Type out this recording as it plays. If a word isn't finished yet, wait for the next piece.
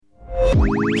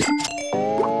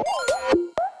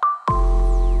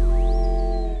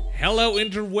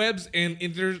interwebs and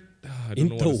I don't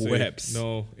know what to say. Interwebs.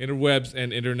 No, interwebs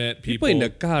and internet People in the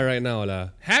car right now, lah.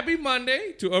 Happy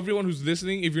Monday to everyone who's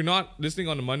listening. If you're not listening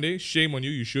on a Monday, shame on you.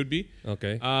 You should be.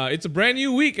 Okay. It's a brand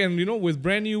new week, and with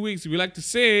brand new weeks, we like to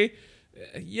say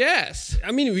yes.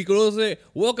 I mean, we could also say,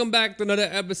 welcome back to another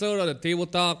episode of the Table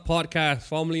Talk podcast,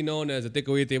 formerly known as the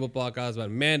Takeaway Table Podcast. But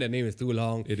man, that name is too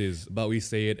long. It is. But we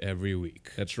say it every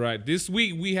week. That's right. This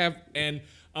week we have an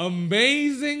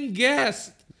amazing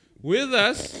guest with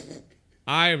us.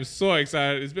 I am so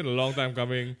excited. It's been a long time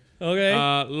coming. Okay.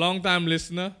 Long time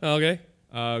listener. Okay.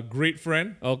 Great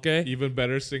friend. Okay. Even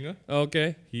better singer.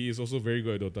 Okay. He is also very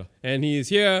good at Dota. And he's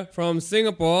here from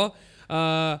Singapore.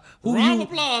 Round of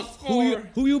applause for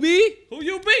who you be? Who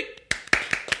you be?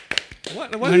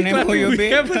 What My name who you we be?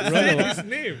 haven't said his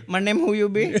name. My name who you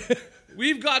be?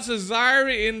 We've got Cesare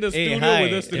in the studio hi.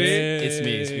 with us today. It's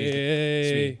me.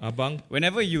 Hey. Abang.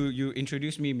 Whenever you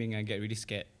introduce me, Ming, I get really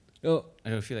scared. Oh, I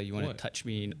don't feel like you want to What? touch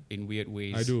me in weird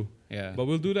ways. I do. Yeah. But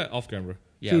we'll do that off camera.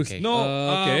 Yeah, choose. okay.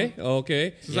 No.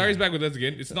 Okay. Cesare's back with us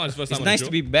again. It's not his first It's time on nice the show.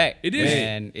 to be back. It is.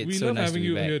 And it's we so love nice to having be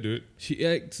you back. here, dude.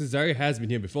 Cesare has been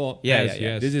here before. Yeah, Yes, yeah.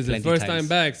 yes. This is the Plenty first times. time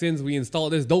back since we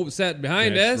installed this dope set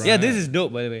behind That's us. right. Yeah, this is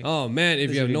dope, by the way. Oh man, if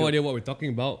This you have is no really idea what we're talking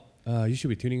about, you should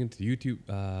be tuning into the YouTube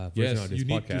version Yes, of this you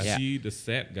need podcast. to Yeah. see the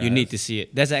set, guys. You need to see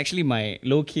it. That's actually my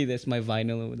low-key, that's my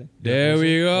vinyl over there. There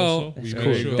we go. Also, we That's make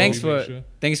cool. sure- Thanks we make for sure.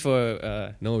 thanks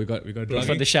for No, we got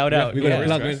for the shout out. we got No the worries,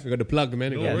 plug, guys. man. We got the plug,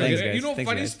 man. No Yeah, worries. thanks, You guys. know, Thanks,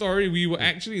 funny guys. story. We were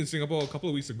actually in Singapore a couple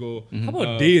of weeks ago. How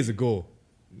about days ago?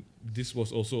 This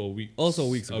was also a week. Also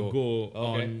weeks ago.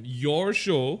 Okay. On your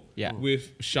show Yeah.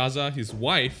 with Shaza, his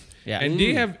wife. Yeah. And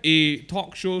they have a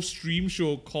talk show, stream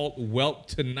show called Whelp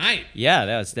Tonight. Yeah,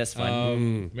 that's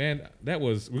fun. Man, that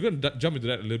was. We're going to jump into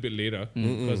that a little bit later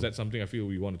because that's something I feel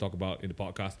we want to talk about in the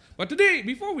podcast. But today,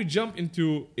 before we jump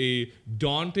into a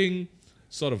daunting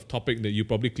sort of topic that you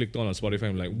probably clicked on Spotify,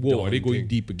 I'm like, whoa, are they going Daunting.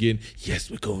 deep again? Yes,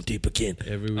 we're going deep again.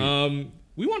 Every week.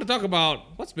 We want to talk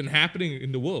about what's been happening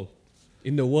in the world.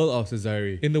 In the world of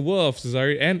Cesare. In the world of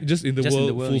Cesare and just in the Just in world,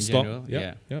 the world full in stop. general,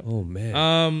 Yeah. Oh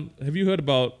man. Have you heard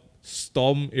about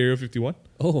Storm Area 51?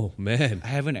 Oh man. I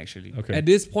haven't actually. Okay. At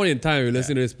this point in time, we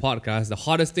listen to this podcast. The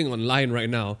hottest thing online right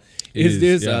now It is is,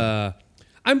 this. yeah.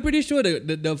 I'm pretty sure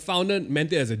the founder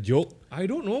meant it as a joke. I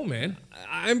don't know, man.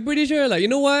 I'm pretty sure, like, you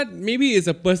know what? Maybe it's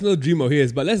a personal dream of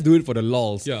his, but let's do it for the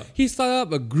lols. Yeah. He started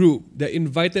up a group that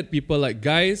invited people like,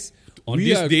 guys, On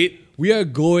this date, we are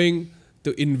going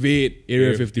to invade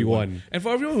Area 51. And for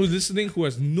everyone who's listening who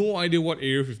has no idea what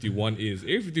Area 51 is,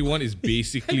 Area 51 is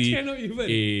basically I cannot even.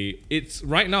 it's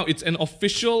right now it's an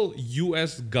official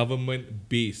US government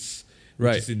base, which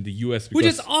Right. is in the US, Which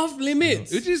because- is off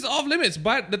limits. Which is off limits.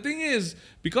 But the thing is,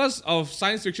 because of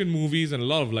science fiction movies and a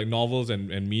lot of like novels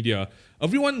and media,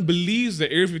 everyone believes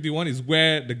that Area 51 is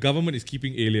where the government is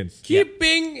keeping aliens.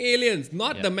 Keeping aliens,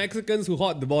 not Yeah. the Mexicans who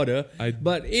haunt the border, I-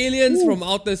 but aliens from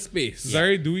outer space.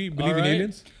 Sorry, do we believe in Alright.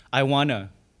 aliens? I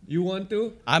wanna. You want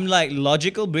to? I'm like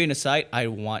logical brain aside, I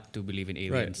want to believe in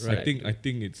aliens. right. I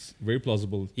think it's very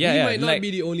plausible. Yeah, You yeah. might not like,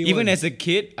 be the only even one. as a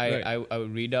kid, Right. I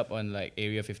would read up on like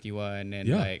Area 51 and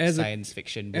Yeah. like As a- science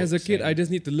fiction books. As a kid, and- I just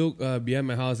need to look behind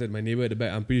my house at my neighbor at the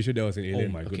back. I'm pretty sure there was an Oh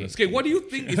alien. my goodness. Okay. Okay, what do you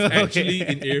think is actually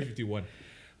in Area 51?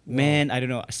 Man, I don't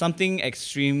know. Something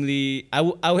extremely. I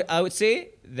would say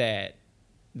that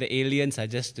the aliens are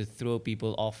just to throw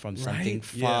people off from something Right?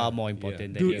 far Yeah. more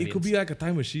important than Dude, aliens. it could be like a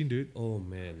time machine, dude. Oh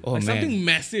man. Oh Like man. something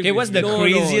massive. Okay, what's the No, no,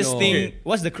 craziest no. thing? Okay.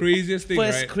 What's the Craziest thing,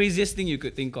 first right? craziest thing you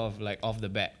could think of, like off the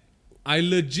bat? I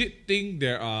legit think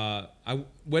there are,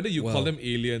 whether you call Well. them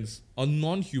aliens or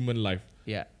non-human life,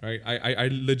 Yeah. right? I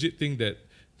legit think that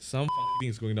some thing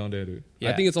is going down there, dude. Yeah.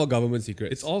 I think it's all government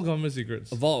secrets. It's all government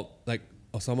secrets. about like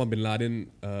Osama bin Laden.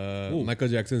 Michael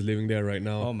Jackson's living there right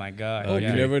now. Oh my god. Oh, you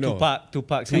never know.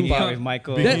 Tupac's hanging out with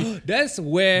Michael. That's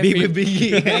where Big with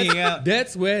Biggie hanging out.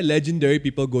 that's where legendary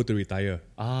people go to retire.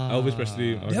 Elvis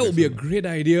Presley. That would be a great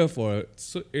idea for.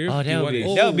 So Area Oh, 51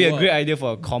 is... that would be a wow. great idea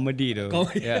for a comedy though.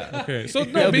 Yeah. Okay, so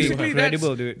That no, would be basically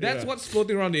incredible, dude. that's what's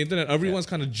floating around the internet. Everyone's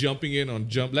kind of jumping in on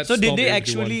Let's So did storm they Area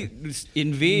actually 51.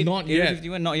 invade Not Area yet.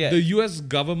 51? Not yet. The U.S.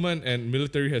 government and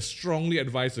military has strongly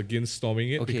advised against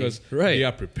storming it Okay. because Right. they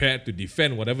are prepared to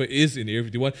defend whatever is in Area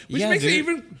 51, which Yeah, makes it dude.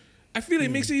 even. I feel it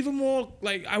makes it even more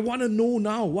like I want to know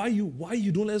now why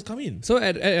you don't let us come in. So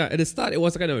at the start, it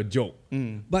was kind of a joke,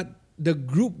 but the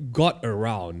group got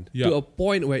around Yeah. to a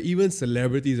point where even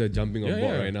celebrities are jumping on Yeah,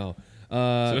 board yeah. right now.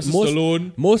 Sylvester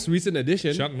Stallone, most recent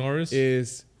addition Chuck Norris.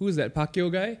 is who's that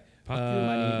Pacquiao guy?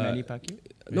 Manny Pacquiao?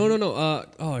 No.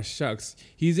 Oh shucks,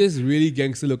 he's this really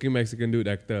gangster-looking Mexican dude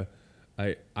actor.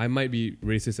 I might be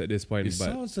racist at this point, It but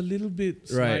sounds a little bit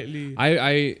right. slightly.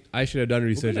 I should have done We're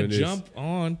research gonna on this. jump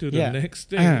on to the Yeah. next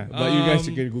thing. But you guys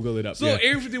can Google it up. So yeah.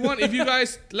 Area 51, if you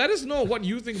guys let us know what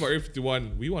you think about Area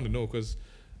 51, we want to know because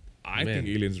I Man. think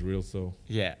aliens are real. So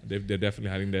Yeah. they're definitely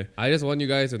hiding there. I just want you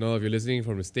guys to know if you're listening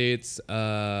from the States,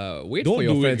 wait Don't for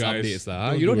your do it, friends' guys. updates.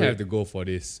 Lah. Don't You don't do have it. to go for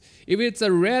this. If it's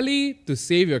a rally to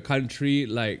save your country,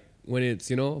 like when it's,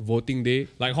 voting day,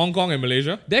 Like Hong Kong and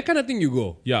Malaysia. that kind of thing you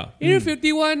go. Yeah. Area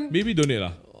 51, Maybe donate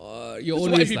lah. your This is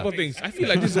own white risk people lah. things. I feel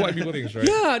like this is what people things, right?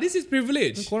 Yeah, this is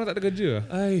privilege. Korang tak ada kerja.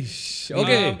 Aish.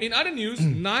 Okay. In other news,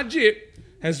 Najib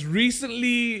has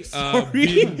recently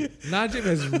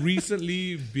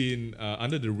been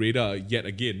under the radar yet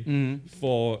again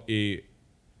for a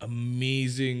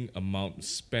amazing amount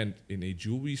spent in a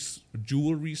jewelry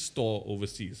store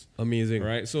overseas. Amazing.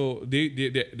 Right, so they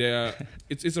are,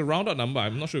 it's a rounded number.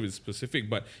 I'm not sure if it's specific,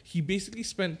 but he basically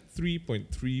spent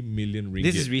 3.3 million ringgit.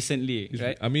 This is recently, It's-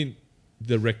 right? I mean,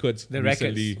 the records The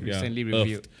records recently recently revealed.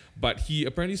 earthed. But he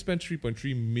apparently spent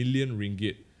 3.3 million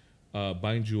ringgit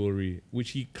buying jewelry,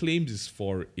 which he claims is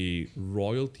for a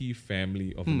royalty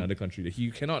family of another country that he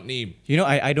cannot name.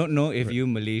 I don't know if you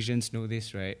Malaysians know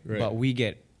this, right? Right. But we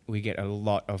get a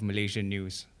lot of Malaysian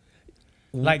news.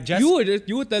 Like just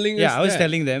You were telling us yeah, I was that.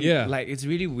 telling them. Yeah. Like it's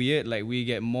really weird. Like we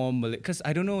get more because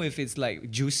I don't know if it's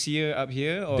like juicier up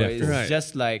here or Definitely. it's Right.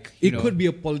 just like It could be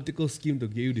a political scheme to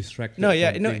get you distracted from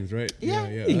things, right? Yeah,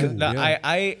 it could. Like,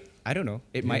 I don't know.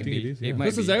 It might think be. it is? It Yeah. might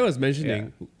Because be. as I was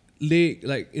mentioning,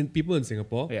 people in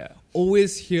Singapore Yeah.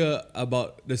 always hear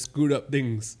about the screwed up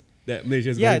things that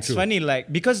Malaysia's Yeah, going it's through. funny,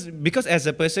 like because as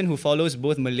a person who follows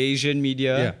both Malaysian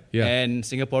media Yeah, yeah. and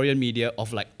Singaporean media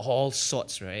of like all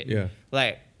sorts, right? Yeah.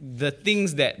 Like the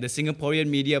things that the Singaporean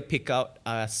media pick out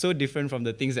are so different from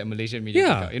the things that Malaysian media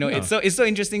Yeah, pick out. yeah. It's so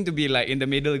interesting to be like in the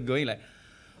middle going like,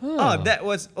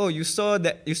 you saw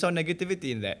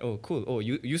negativity in that. Oh, cool. Oh,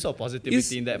 you saw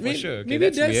positivity in that for sure. Okay, maybe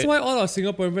that's weird. why all our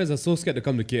Singaporean friends are so scared to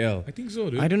come to KL. I think so,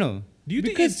 dude. I don't know. Do you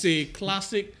think Because- it's a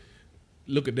classic?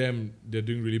 Look at them; they're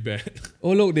doing really bad.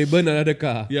 Oh look, they burned another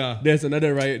car. Yeah. There's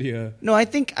another riot here. No, I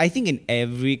think in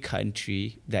every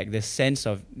country, like the sense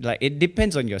of like it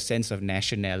depends on your sense of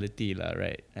nationality, lah,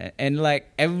 right? And like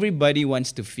everybody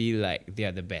wants to feel like they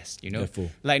are the best, you know.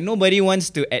 Therefore. Like nobody wants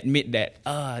to admit that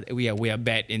we are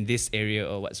bad in this area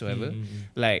or whatsoever.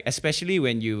 Like especially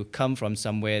when you come from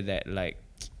somewhere that like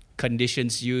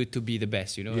conditions you to be the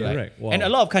best, you know. Yeah, like, right. Wow. And a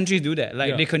lot of countries do that. Like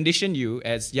Yeah. they condition you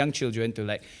as young children to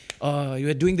like, oh, you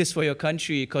are doing this for your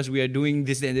country because we are doing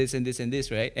this and this and this and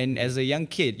this, right? And as a young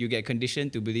kid, you get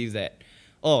conditioned to believe that,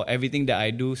 oh, everything that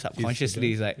I do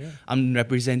subconsciously is like, I'm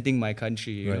representing my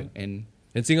country, you know? Right. And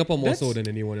And Singapore more so That's-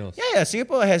 than anyone else. yeah,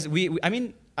 Singapore has,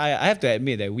 I have to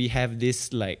admit that we have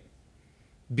this like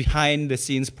behind the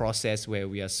scenes process where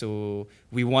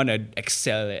we want to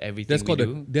excel at everything That's we called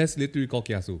do. that's literally called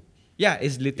kiasu. Yeah,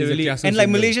 it's literally, kiasu and like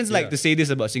syndrome. Malaysians like Yeah. to say this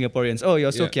about Singaporeans. Oh,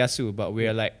 you're so Yeah. kiasu, but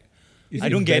we're like, It's I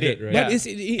don't get it. embedded, right? Yeah.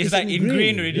 But it's like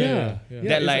ingrained already. Yeah. Yeah.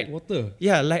 That it's like, water.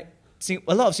 yeah, like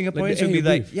a lot of Singaporeans air will be you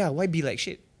like, breathe. yeah, why be like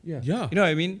shit? Yeah. Yeah, You know what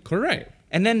I mean? correct.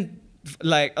 And then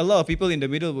like a lot of people in the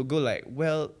middle will go like,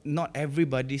 well, not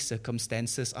everybody's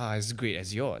circumstances are as great as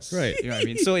yours. Right. You know what I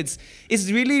mean? So it's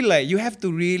really like you have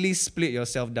to really split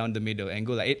yourself down the middle and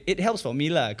go like it helps for me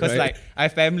lah. Because Right. like I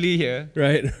have family here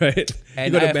Right. and you I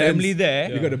gotta have balance. family there.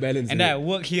 You got to balance. And it. I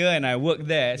work here and I work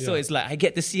there. So Yeah. it's like I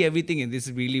get to see everything in this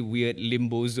really weird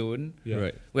limbo zone Yeah.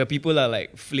 Right. where people are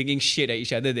like flinging shit at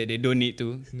each other that they don't need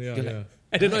to. Yeah, You're yeah. like,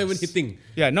 And they're not even nice. hitting.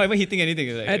 Yeah, not even hitting anything.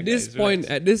 It's like, At this guys, point,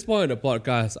 relax. at this point of the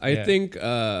podcast, I Yeah. think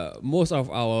most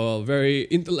of our very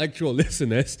intellectual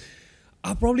listeners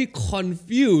are probably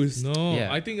confused. No,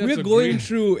 Yeah. I think that's We're a going great,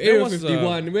 through that Area was,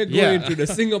 51. We're yeah. going through the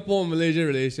Singapore-Malaysia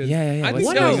relations. Yeah. I What's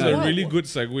think that going was on? a What- really good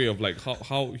segue of like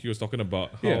how he was talking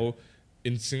about how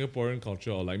Yeah. in Singaporean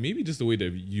culture or like maybe just the way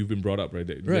that you've been brought up, right?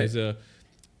 That Right.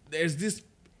 There's this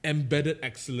embedded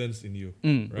excellence in you,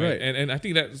 Mm. right? Right. And I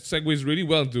think that segues really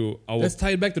well into our Let's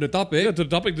tie it back to the topic. to the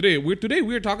topic today.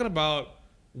 We're talking about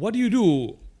what do you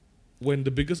do when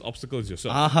the biggest obstacle is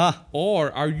yourself, Uh-huh.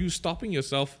 or are you stopping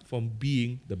yourself from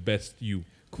being the best you?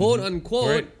 Quote unquote,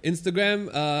 Correct. Instagram,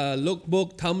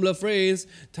 lookbook, Tumblr phrase,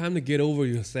 time to get over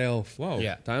yourself. Wow.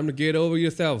 Yeah. Time to get over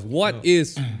yourself. What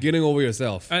is getting over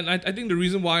yourself? And I think the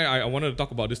reason why I wanted to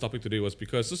talk about this topic today was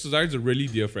because Sister Zahir is a really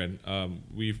dear friend.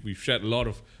 We've shared a lot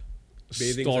of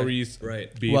Bathings, stories,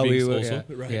 right. bathings While we were- also.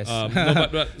 yeah. Yes. No,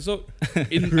 but so I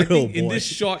Real think in boy. this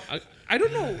short, I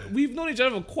don't know. We've known each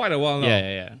other for quite a while now.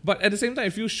 Yeah. But at the same time,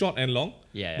 it feels short and long.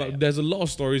 Yeah, But yeah. there's a lot of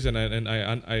stories, and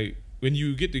I when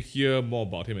you get to hear more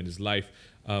about him and his life,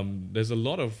 there's a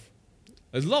lot of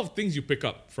there's a lot of things you pick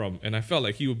up from, and I felt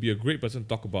like he would be a great person to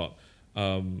talk about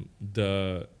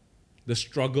the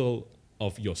struggle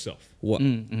of yourself. What?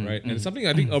 Right? And it's something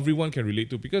I think everyone can relate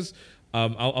to, because I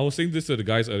was saying this to the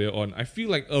guys earlier on. I feel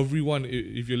like everyone,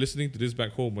 if you're listening to this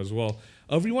back home as well,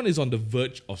 everyone is on the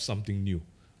verge of something new.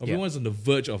 Everyone's on the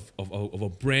verge of a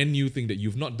brand new thing that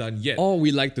you've not done yet. Oh,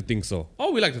 we like to think so.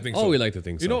 Oh, we like to think so. Oh, we like to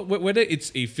think so. You know, whether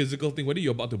it's a physical thing, whether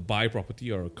you're about to buy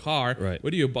property or a car, Right.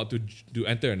 whether you're about to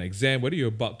enter an exam, whether you're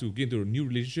about to get into a new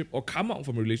relationship or come out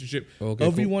from a relationship, Okay,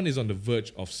 everyone is on the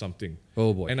verge of something.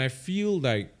 Oh, boy. And I feel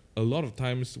like a lot of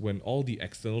times when all the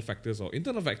external factors or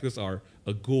internal factors are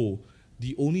a goal,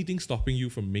 the only thing stopping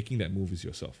you from making that move is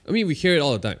yourself. I mean, we hear it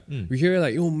all the time. We hear it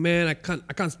like, oh man, I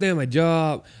can't stand my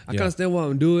job. I Yeah. can't stand what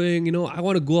I'm doing. You know, I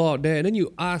want to go out there. And then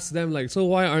you ask them like, so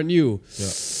why aren't you?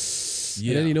 Yeah.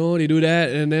 And then, you know, they do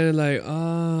that. And then like,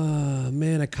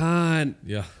 man, I can't.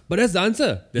 Yeah. But that's the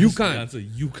answer. That's you the can't. answer.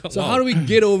 You can't. So Wow. how do we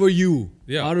get over you?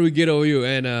 Yeah. How do we get over you?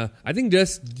 And I think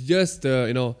just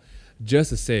you know, just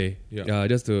to say, Yeah.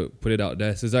 just to put it out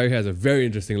there, Cesare has a very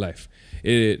interesting life.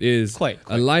 It is Quite.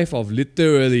 a life of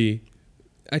literally.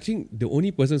 I think the only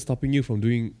person stopping you from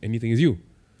doing anything is you.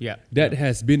 Yeah. That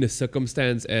has been the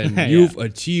circumstance, and Yeah. you've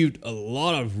achieved a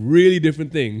lot of really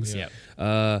different things. Yeah.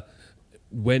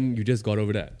 When you just got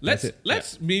over that. That's it.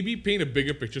 Let's maybe paint a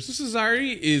bigger picture. So Cesare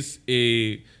is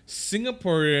a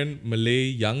Singaporean Malay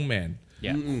young man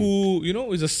Yeah. who, you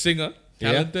know, is a singer,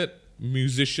 Yeah. talented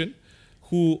musician,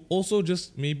 who also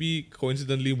just maybe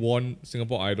coincidentally won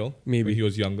Singapore Idol Maybe. when he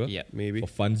was younger. Yeah. Maybe. For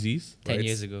funsies. 10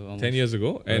 years ago almost. 10 years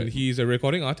ago. And Right. he's a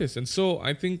recording artist. And so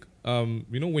I think,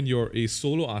 you know, when you're a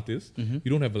solo artist, you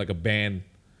don't have like a band.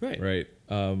 Right. Right.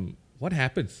 What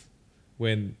happens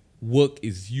when work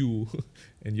is you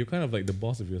and you're kind of like the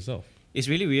boss of yourself? It's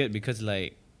really weird because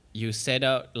like you set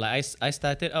out like I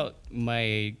started out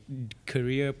my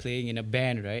career playing in a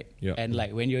band, right? Yeah. And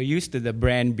like when you're used to the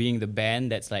brand being the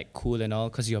band, that's like cool and all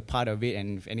because you're part of it,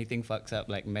 and if anything fucks up,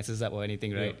 like messes up or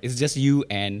anything, right? Yeah. It's just you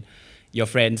and your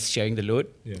friends sharing the load.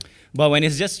 Yeah. But when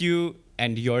it's just you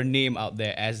and your name out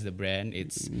there as the brand,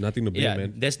 it's Nothing to blame, yeah,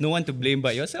 man. there's no one to blame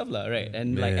but yourself, lah, right?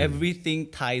 And like Man. everything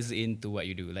ties into what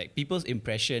you do. Like people's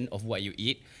impression of what you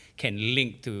eat can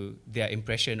link to their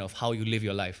impression of how you live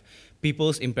your life.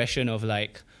 People's impression of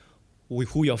like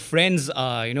who your friends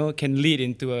are, you know, can lead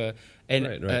into a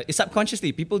and Right.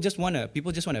 subconsciously people just wanna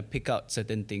pick out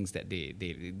certain things that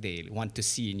they want to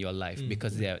see in your life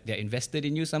because they're invested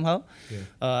in you somehow.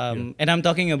 Yeah. And I'm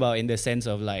talking about in the sense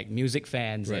of like music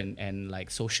fans Right. and like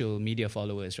social media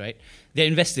followers, right? They're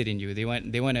invested in you. They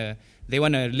want to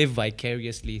live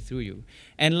vicariously through you.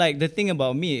 And like the thing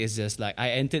about me is just like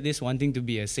I entered this wanting to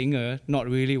be a singer, not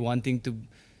really wanting to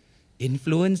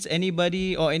influence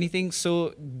anybody or anything.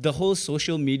 So the whole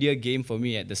social media game for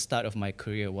me at the start of my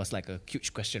career was like a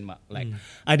huge question mark. Like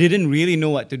I didn't really know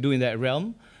what to do in that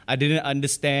realm. I didn't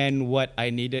understand what I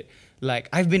needed. Like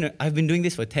I've been doing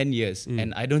this for 10 years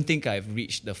and I don't think I've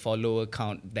reached the follower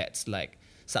count that's like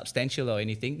substantial or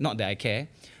anything. Not that I care,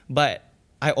 but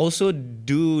I also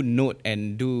do note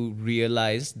and do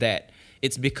realize that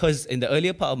it's because in the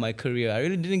earlier part of my career, I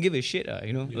really didn't give a shit,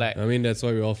 you know, like I mean, that's why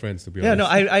we're all friends, to be yeah, honest.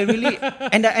 no, I really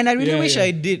and I really Yeah, wish yeah.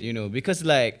 I did, you know, because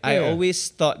like I Yeah. always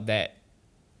thought that,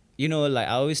 you know, like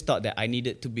I always thought that I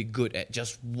needed to be good at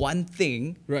just one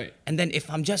thing, Right. and then if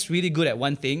I'm just really good at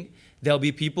one thing, there'll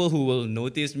be people who will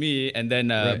notice me and then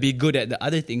Right. be good at the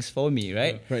other things for me,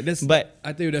 right? Right. But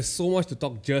I tell you, there's so much to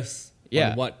talk just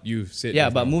Yeah. on what you said. yeah,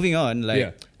 just but now. moving on, like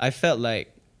Yeah. I felt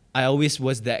like I always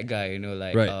was that guy, you know,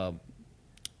 like Right.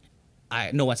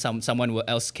 I know what someone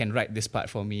else can write this part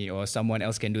for me, or someone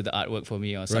else can do the artwork for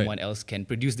me, or someone else can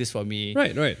produce this for me.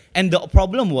 Right. And the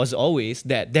problem was always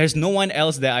that there's no one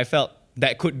else that I felt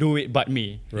that could do it but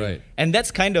me. Right. And that's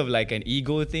kind of like an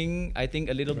ego thing, I think,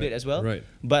 a little bit as well. Right.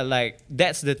 But like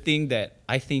that's the thing that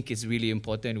I think is really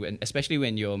important, when, especially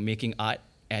when you're making art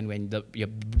and when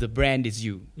the brand is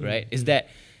you, right? Is that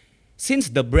since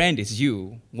the brand is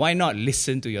you, why not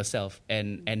listen to yourself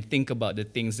and think about the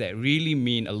things that really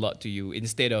mean a lot to you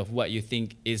instead of what you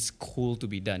think is cool to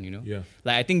be done, you know? Yeah.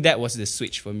 Like I think that was the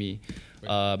switch for me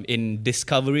in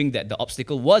discovering that the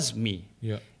obstacle was me.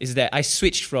 Yeah. Is that I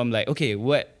switched from like, okay,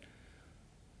 what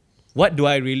do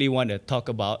I really want to talk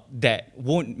about that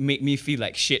won't make me feel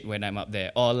like shit when I'm up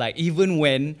there? Or like even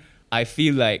when I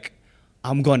feel like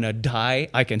I'm gonna die,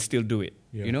 I can still do it.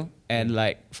 Yeah. You know? And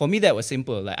like for me that was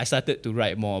simple. Like I started to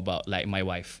write more about like my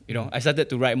wife. You know? I started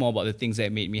to write more about the things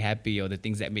that made me happy or the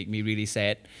things that make me really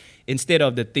sad, instead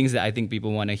of the things that I think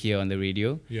people want to hear on the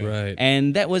radio. Yeah. Right.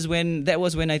 And that was when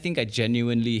I think I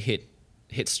genuinely hit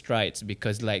strides,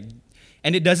 because like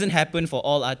and it doesn't happen for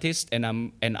all artists. And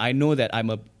I know that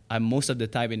I'm most of the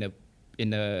time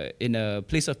in a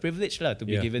place of privilege to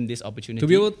be Yeah. given this opportunity. To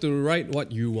be able to write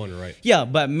what you want to write. Yeah,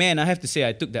 but man, I have to say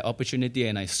I took that opportunity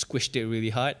and I squished it really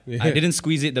hard. Yeah. I didn't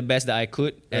squeeze it the best that I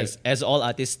could, Right. as all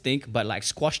artists think, but like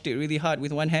squashed it really hard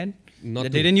with one hand. Not They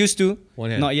two. didn't used to. One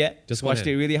hand. Not yet. Just one squashed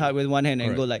hand. it really hard with one hand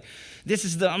and Alright. go like, this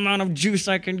is the amount of juice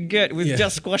I can get with Yeah.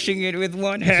 just squashing it with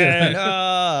one hand.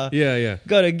 Yeah.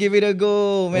 Gotta give it a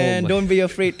go, man. my- Don't be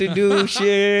afraid to do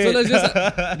shit. So let's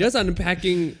just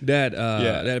unpacking that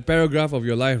that paragraph of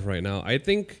your life right now. I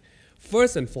think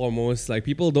first and foremost, like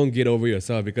people don't get over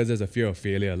yourself because there's a fear of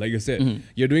failure. Like you said,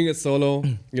 you're doing it solo.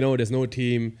 There's no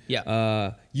team.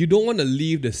 Yeah. You don't want to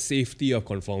leave the safety of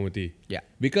conformity. Yeah.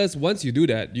 Because once you do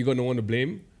that, you got no one to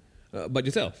blame, but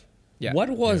yourself. Yeah. What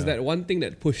was that one thing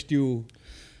that pushed you?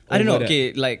 I don't know. over that?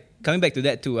 Okay, like coming back to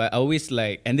that too, I always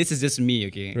like, and this is just me.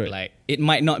 Okay, Right. like it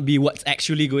might not be what's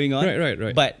actually going on.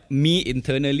 Right. But me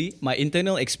internally, my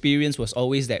internal experience was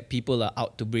always that people are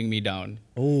out to bring me down.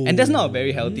 Oh. And that's not a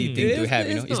very healthy thing to have.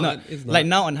 It's It's not. not like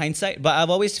now on hindsight. But I've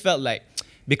always felt like,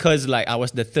 because like I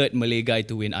was the third Malay guy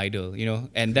to win Idol,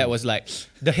 and that was like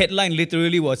the headline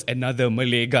literally was another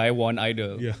Malay guy won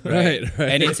Idol. Yeah. Right.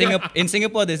 And in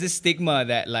Singapore, there's this stigma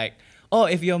that like, oh,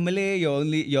 if you're Malay,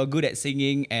 you're good at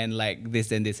singing and like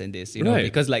this and this and this, Right.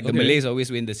 because like the Okay. Malays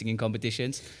always win the singing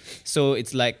competitions. So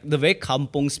it's like the very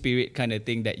kampong spirit kind of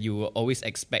thing that you will always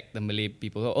expect the Malay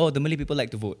people. Oh, the Malay people like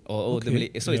to vote. Or the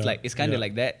Malay. So it's Yeah. like it's kind of Yeah.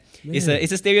 like that. It's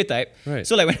a stereotype. Right.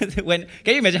 So like when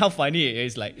can you imagine how funny it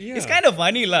is? Like it's Yeah. kind of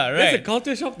funny lah, right? It's a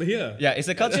culture shock to hear. Yeah, it's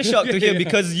a culture shock to hear Yeah.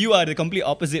 because you are the complete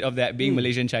opposite of that, being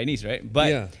Malaysian Chinese, right? But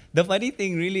Yeah. the funny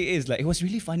thing really is like it was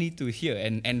really funny to hear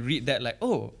and read that like,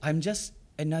 oh, I'm just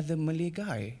another Malay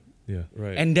guy. Yeah.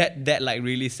 Right. And that like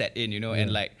really set in,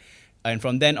 and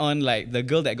from then on, like the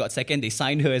girl that got second, they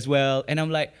signed her as well. And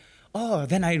I'm like, oh,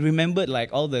 then I remembered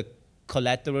like all the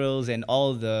collaterals and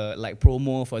all the like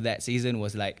promo for that season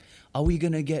was like, are we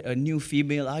gonna get a new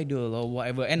female idol or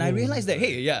whatever? And I realized that,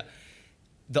 hey, yeah,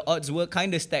 the odds were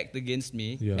kind of stacked against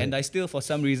me, Yeah. and I still, for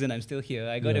some reason, I'm still here.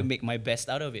 I got to Yeah. make my best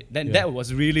out of it. Then Yeah. that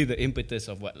was really the impetus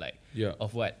of what Yeah.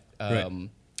 Right.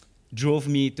 drove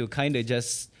me to kind of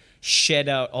just shed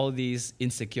out all these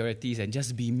insecurities and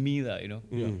just be me,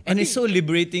 Yeah. And it's so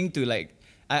liberating to like.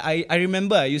 I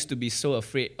remember I used to be so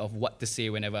afraid of what to say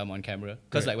whenever I'm on camera.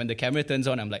 Because like when the camera turns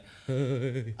on, I'm like,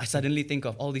 I suddenly think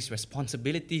of all these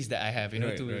responsibilities that I have,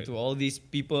 Right, to, right. to all these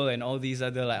people and all these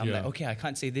other, like, I'm Yeah. like, okay, I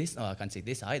can't say this. Oh, I can't say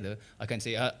this either. I can't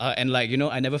say, and like,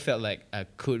 I never felt like I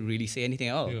could really say anything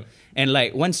at all. Yeah. And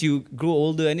like once you grow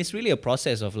older, and it's really a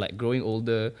process of like growing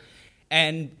older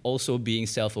and also being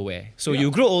self-aware. So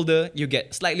you grow older, you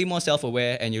get slightly more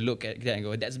self-aware, and you look at that and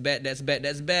go, that's bad, that's bad,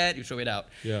 that's bad. You throw it out.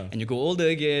 Yeah. And you go older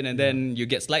again, and then you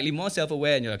get slightly more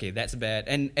self-aware, and you're like, okay, that's bad.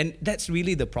 And that's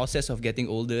really the process of getting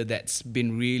older that's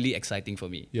been really exciting for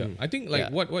me. Yeah, I think like Yeah.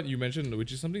 what you mentioned,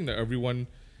 which is something that everyone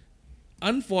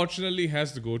unfortunately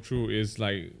has to go through, is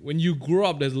like when you grow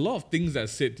up, there's a lot of things that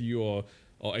said to you or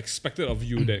expected of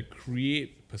you that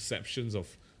create perceptions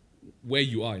of where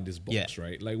you are in this box, Yeah.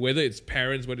 right? Like whether it's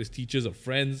parents, whether it's teachers or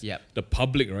friends, Yep. the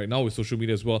public right now with social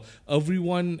media as well.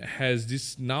 Everyone has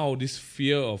this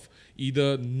fear of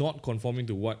either not conforming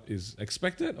to what is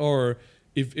expected, or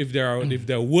if there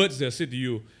are words that are said to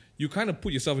you, you kind of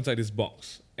put yourself inside this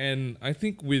box. And I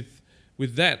think with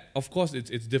that, of course,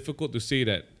 it's difficult to say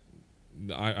that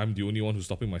I'm the only one who's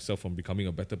stopping myself from becoming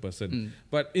a better person.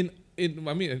 But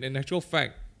in actual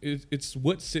fact, it's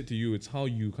words said to you. It's how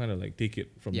you kind of like take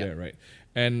it from Yeah. there, right?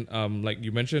 And like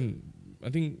you mentioned, I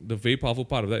think the very powerful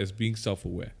part of that is being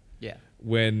self-aware. Yeah.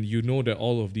 When you know that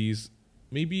all of these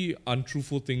maybe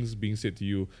untruthful things being said to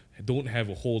you don't have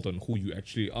a hold on who you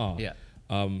actually are. Yeah.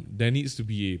 There needs to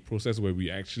be a process where we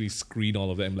actually screen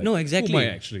all of them. Like, No, exactly. Who am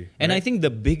I actually? And right? I think the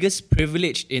biggest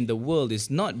privilege in the world is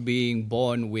not being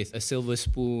born with a silver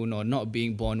spoon or not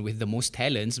being born with the most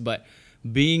talents, but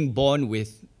being born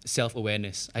with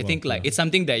self-awareness. I think like it's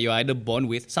something that you're either born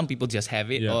with, some people just have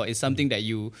it, Yeah. or it's something that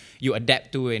you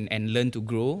adapt to and learn to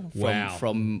grow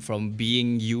from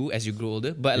being you as you grow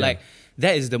older. But Yeah. like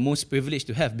that is the most privilege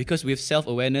to have, because with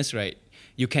self-awareness, right,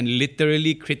 you can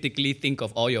literally critically think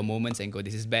of all your moments and go,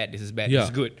 this is bad, this is bad, Yeah. this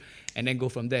is good. And then go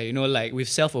from there. Like with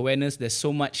self-awareness, there's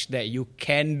so much that you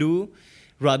can do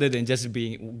rather than just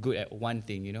being good at one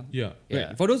thing, Yeah.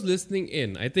 Yeah. For those listening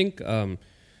in, I think,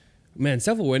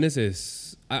 self-awareness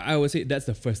is, I would say that's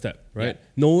the first step, right? Yeah.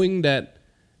 Knowing that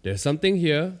there's something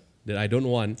here that I don't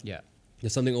want. Yeah.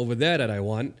 There's something over there that I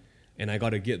want, and I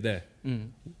got to get there.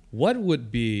 What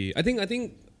would be, I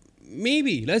think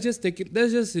maybe, let's just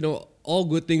all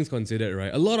good things considered,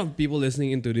 right? A lot of people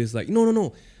listening into this, like,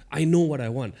 no, I know what I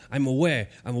want. I'm aware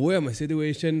of my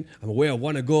situation. I'm aware I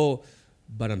want to go,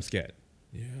 but I'm scared.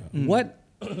 Yeah.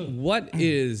 What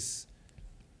is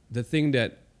the thing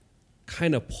that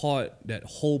kind of poured that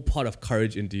whole pot of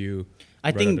courage into you? I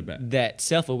right off think the bat? that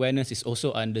self-awareness is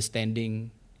also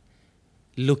understanding,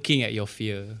 looking at your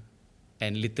fear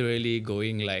and literally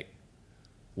going like,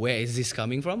 where is this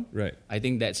coming from? Right. I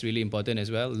think that's really important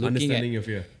as well. Looking Understanding at, your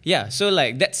fear. yeah, so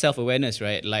like that's self-awareness,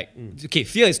 right? Like, okay,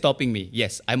 fear is stopping me.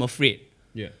 Yes, I'm afraid.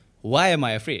 Yeah. Why am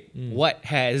I afraid? What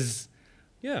has,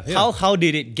 Yeah. how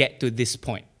did it get to this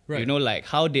point? Right. You know, like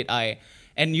how did I,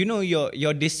 and you know,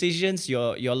 your decisions,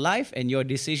 your life and your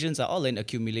decisions are all an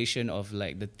accumulation of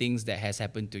like the things that has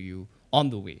happened to you on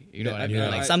the way. You know what I mean? Yeah.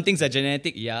 Like some things are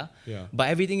genetic, Yeah. but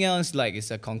everything else like is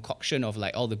a concoction of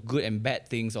like all the good and bad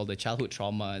things, all the childhood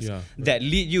traumas Yeah, that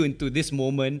lead you into this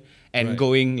moment and Right.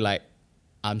 going like,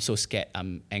 I'm so scared,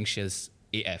 I'm anxious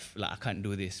AF, like I can't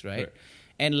do this, right? Right.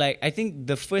 And like I think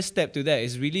the first step to that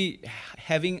is really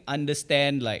having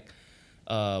understand like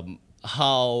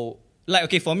how, like,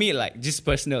 okay, for me, like just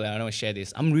personal, I don't want to share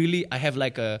this. I have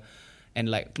like and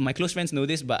like my close friends know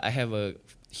this, but I have a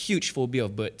huge phobia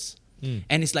of birds.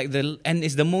 And it's like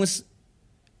it's the most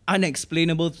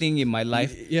unexplainable thing in my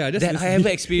life Yeah, that I ever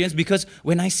experienced, because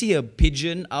when I see a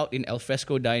pigeon out in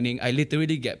alfresco dining, I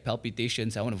literally get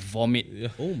palpitations. I want to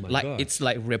vomit. Oh my like God. it's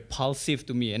like repulsive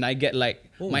to me, and I get like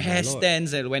Oh my my hair Lord.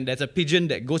 stands, and when there's a pigeon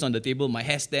that goes on the table, my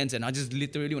hair stands, and I just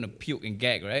literally want to puke and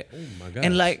gag, right? Oh my gosh.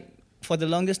 And like for the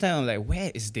longest time, I'm like,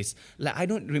 where is this? Like I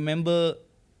don't remember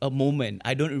a moment.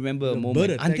 I don't remember a The bird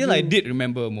moment attacked until I you? did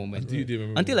remember a moment. Until you did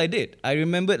remember. Until I did. I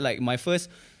remembered like my first.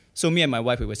 So me and my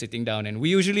wife, we were sitting down, and we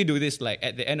usually do this like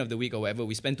at the end of the week or whatever.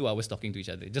 We spend 2 hours talking to each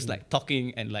other, just like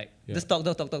talking and like Yeah. just talk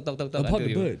About until the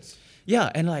you- birds. Yeah,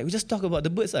 and like we just talk about the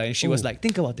birds, and she was Oh. like,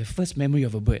 think about the first memory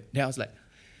of a bird. Then I was like,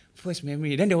 first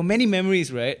memory. Then there were many memories,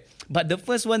 right? But the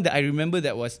first one that I remember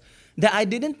that I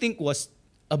didn't think was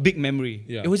a big memory.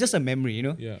 Yeah. It was just a memory, you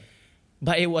know. Yeah.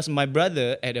 But it was my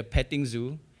brother at a petting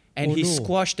zoo, and Oh, he no.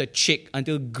 squashed a chick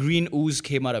until green ooze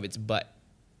came out of its butt.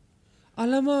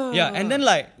 Alamak. Yeah, and then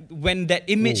like when that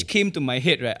image Oh. came to my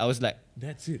head, right, I was like,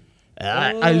 That's it.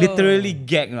 I literally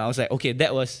gagged. And I was like, okay,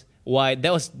 that was why.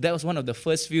 That was one of the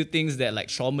first few things that like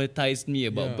traumatized me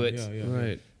about birds. Yeah.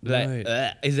 Right. Like,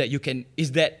 right. is that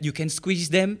you can squeeze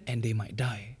them and they might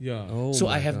die. Yeah. Oh So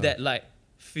my I have God. that like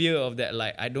fear of that,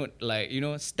 like I don't like,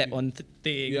 step on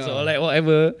things Yeah. or like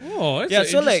whatever. Oh, that's Yeah, an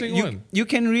so like interesting one. you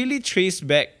can really trace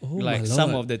back Oh like my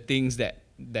some Lord. of the things that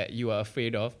you are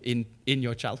afraid of in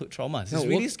your childhood traumas. Now, It's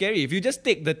really what- scary if you just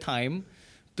take the time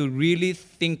to really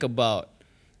think about,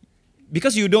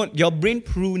 because your brain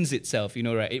prunes itself,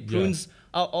 right? It prunes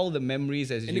out all the memories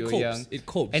as And it you're copes. young. It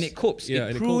copes. And it copes. Yeah, it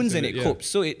and it prunes copes and with it it, yeah. copes.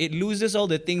 So it loses all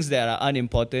the things that are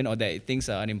unimportant or that it thinks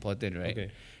are unimportant, right? Okay.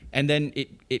 And then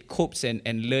it copes and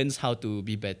learns how to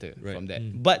be better Right. from that.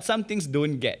 But some things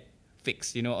don't get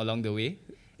fixed, along the way.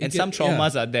 And some yeah.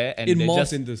 traumas are there, and It they're morphs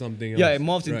just, into something else. yeah, it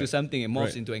morphs into Right. something. It morphs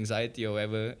Right. into anxiety or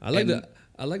whatever. I like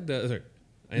And- the sorry.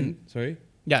 And sorry.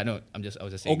 Yeah, no, I was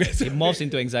just saying. Okay, It morphs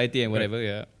into anxiety and whatever.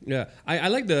 Yeah. Yeah, I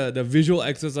like the visual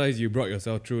exercise you brought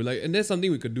yourself through. Like, and that's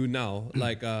something we could do now,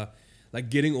 like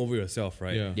getting over yourself,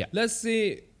 right? Yeah. Yeah. Let's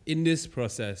say in this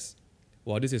process,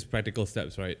 well, this is practical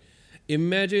steps, right?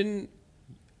 Imagine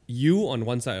you on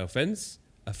one side of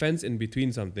a fence in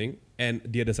between something, and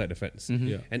the other side of the fence.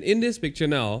 Yeah. And in this picture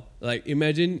now, like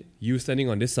imagine you standing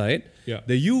on this side, Yeah.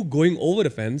 the you going over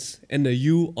the fence, and the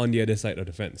you on the other side of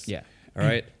the fence. Yeah. All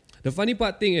right. The funny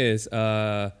part thing is,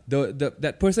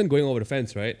 that person going over the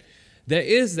fence, right? There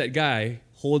is that guy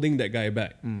holding that guy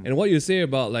back. And what you say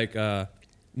about like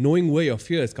knowing where your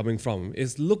fear is coming from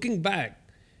is looking back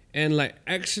and like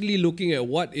actually looking at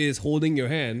what is holding your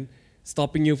hand,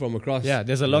 stopping you from across. Yeah,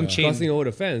 there's a long chain. Crossing over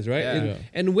the fence, right? Yeah. And, Yeah.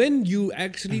 and when you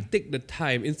actually take the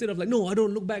time, instead of like, no, I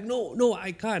don't look back, no,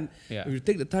 I can't. Yeah. If you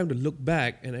take the time to look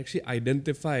back and actually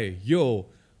identify,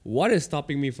 what is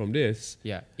stopping me from this?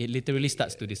 Yeah, it literally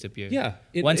starts to disappear. Yeah,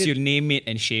 Once you name it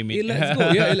and shame it. It lets go.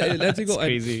 Yeah, it lets it go. It's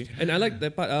crazy. And I like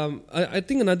that part. I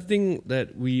think another thing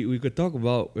that we could talk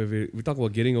about when we talk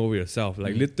about getting over yourself,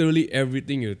 like literally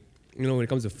everything when it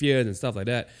comes to fears and stuff like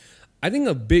that. I think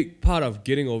a big part of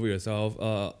getting over yourself,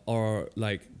 or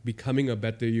like becoming a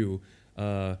better you,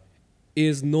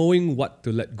 is knowing what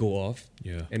to let go of,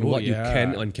 Yeah. and Oh, what you yeah.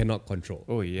 can and cannot control.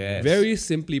 Oh, yes. Very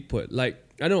simply put, like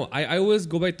I know I always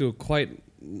go back to quite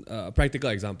practical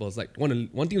examples, like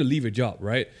wanting to leave a job,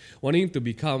 right? Wanting to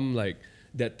become like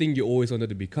that thing you always wanted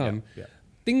to become. Yeah.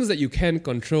 Things that you can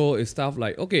control is stuff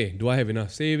like, okay, do I have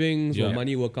enough savings? Yeah. Will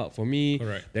money work out for me?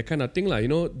 Correct. That kind of thing, like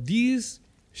these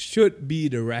should be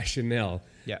the rationale.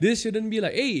 Yeah. This shouldn't be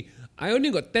like, hey, I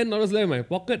only got $10 left in my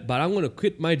pocket, but I'm going to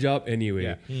quit my job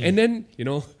anyway. Yeah. And then,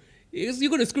 you're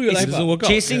going to screw your life doesn't up. work out.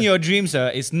 Chasing your dreams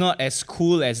is not as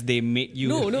cool as they made you.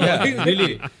 No. Yeah,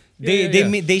 really.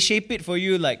 Yeah. They shape it for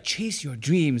you like chase your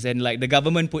dreams, and like the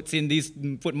government put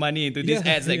money into these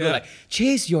ads that go like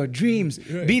chase your dreams,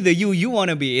 be the you want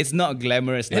to be. It's not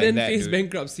glamorous And like then that. face dude.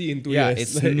 bankruptcy in 2 Yeah,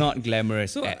 years. it's not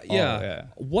glamorous So at all. Yeah.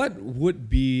 what would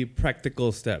be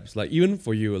practical steps? Like even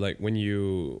for you, like when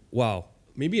you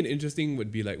maybe an interesting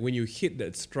would be like when you hit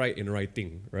that stride in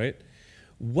writing, right?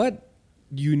 What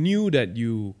you knew that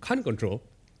you can't control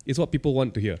is what people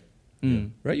want to hear,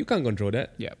 right? You can't control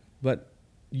that. Yeah. But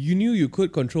you knew you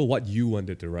could control what you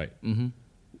wanted to write.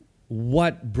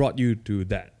 What brought you to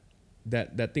that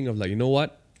thing of like, you know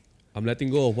what? I'm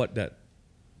letting go of what that.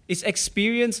 It's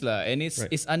experience lah, and Right.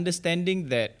 it's understanding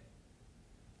that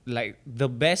like the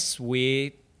best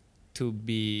way for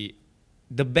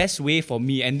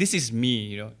me, and this is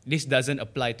me, this doesn't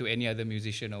apply to any other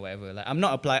musician or whatever. Like I'm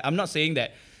not saying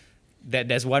that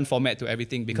there's one format to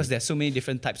everything, because there's so many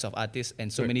different types of artists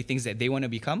and so many things that they want to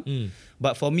become.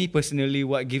 But for me personally,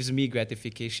 what gives me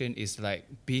gratification is like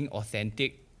being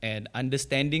authentic and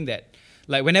understanding that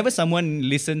like whenever someone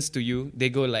listens to you, they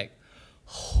go like,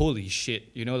 holy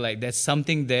shit, like there's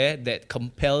something there that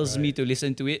compels me to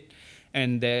listen to it.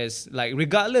 And there's like,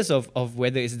 regardless of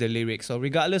whether it's the lyrics or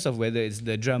regardless of whether it's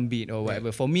the drum beat or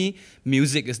whatever, for me,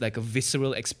 music is like a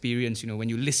visceral experience. When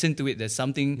you listen to it, there's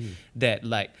something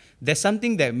there's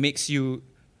something that makes you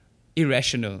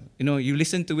irrational. You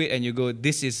listen to it and you go,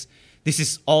 this is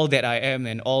all that I am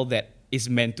and all that is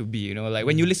meant to be. Like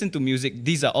when you listen to music,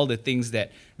 these are all the things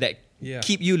that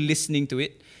keep you listening to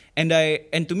it. And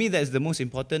to me, that's the most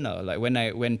important. Like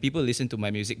when people listen to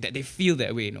my music, that they feel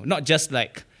that way. Not just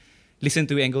like listen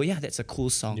to it and go, yeah, that's a cool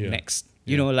song. Next,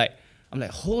 like I'm like,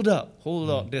 hold up.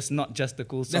 That's not just a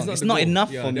cool song. It's not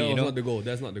enough for me. That's not the goal.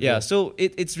 That's not the goal. Yeah, so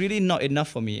it's really not enough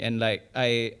for me. And like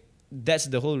that's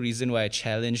the whole reason why I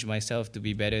challenge myself to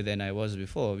be better than I was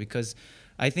before, because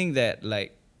I think that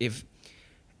like if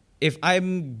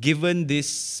I'm given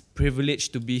this privilege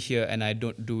to be here and I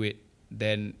don't do it,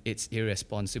 then it's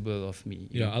irresponsible of me.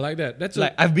 Yeah, I like that. That's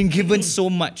like I've been given so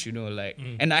much,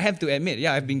 and I have to admit,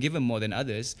 I've been given more than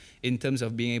others in terms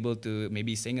of being able to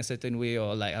maybe sing a certain way,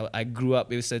 or like I grew up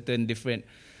with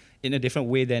in a different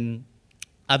way than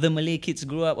other Malay kids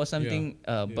grew up or something.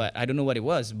 But I don't know what it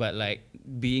was. But like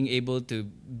being able to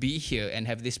be here and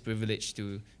have this privilege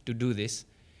to do this,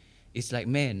 it's like,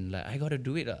 man, like I gotta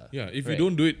do it. Yeah, if you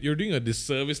don't do it, you're doing a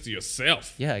disservice to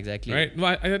yourself. Yeah, exactly. Right? No,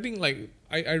 I think like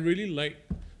I really like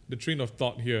the train of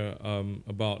thought here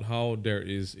about how there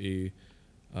is a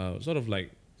sort of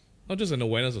like not just an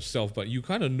awareness of self, but you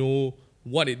kind of know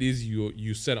what it is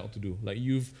you set out to do. Like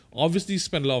you've obviously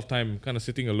spent a lot of time kind of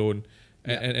sitting alone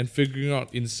and figuring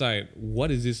out inside,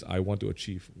 what is this I want to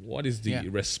achieve? What is the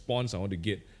response I want to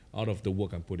get out of the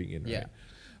work I'm putting in? Right?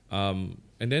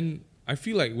 And then I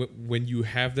feel like when you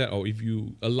have that, or if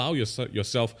you allow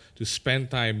yourself to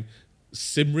spend time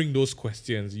simmering those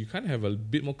questions, you kind of have a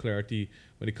bit more clarity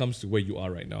when it comes to where you are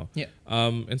right now. Yeah.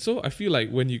 And so I feel like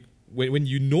when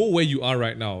you know where you are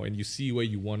right now and you see where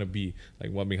you want to be,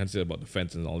 like what Ming-Han said about the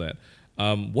fence and all that,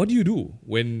 what do you do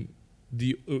when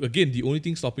the only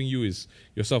thing stopping you is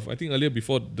yourself? I think earlier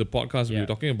before the podcast we were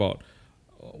talking about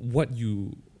what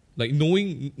you like,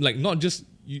 knowing, like not just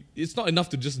it's not enough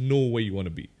to just know where you want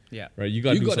to be. Yeah. Right. You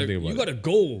gotta do something about it. You gotta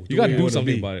go. You gotta do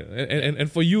something about it.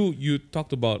 And for you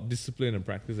talked about discipline and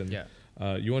practice, and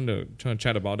you want to try and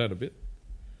chat about that a bit?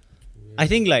 I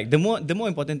think like the more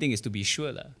important thing is to be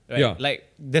sure, right? Yeah.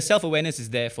 Like the self-awareness is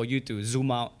there for you to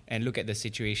zoom out and look at the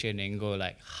situation and go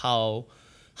like, how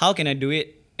can I do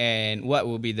it, and what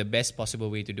will be the best possible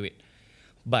way to do it?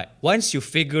 But once you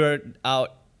figure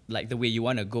out like the way you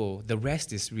want to go, the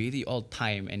rest is really all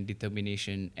time and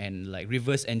determination and like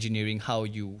reverse engineering how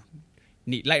you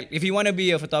need. Like if you want to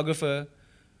be a photographer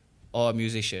or a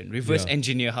musician, reverse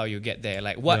engineer how you get there.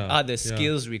 Like what are the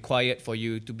skills required for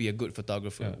you to be a good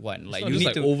photographer? One, It's like not you just need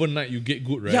like to overnight you get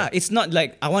good, right? Yeah, it's not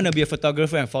like I want to be a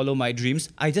photographer and follow my dreams.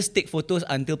 I just take photos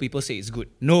until people say it's good.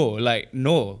 No,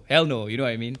 hell no. You know what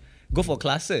I mean? Go for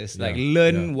classes. Like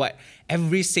learn what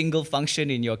every single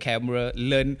function in your camera.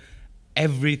 Learn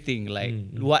everything. Like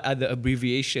what are the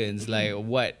abbreviations? Like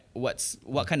what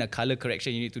kind of color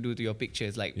correction you need to do to your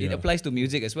pictures? Like it applies to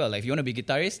music as well. Like if you want to be a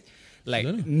guitarist, like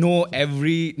know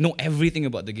everything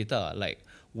about the guitar. Like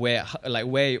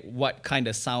what kind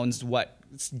of sounds, what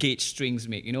gauge strings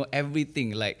make.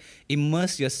 Everything. Like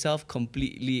immerse yourself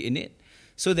completely in it,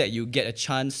 so that you get a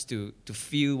chance to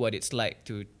feel what it's like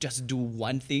to just do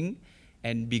one thing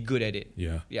and be good at it.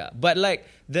 Yeah. Yeah. But like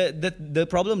the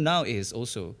problem now is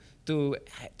also to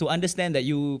understand that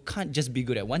you can't just be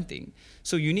good at one thing.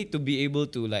 So you need to be able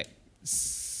to like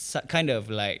kind of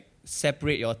like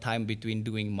separate your time between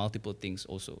doing multiple things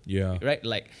also. Yeah. Right?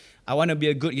 Like I want to be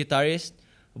a good guitarist,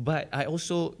 but I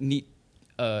also need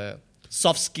a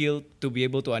soft skill to be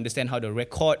able to understand how to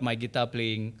record my guitar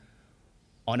playing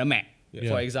on a Mac. Yeah.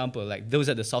 For example, like those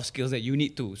are the soft skills that you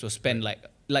need to. So spend like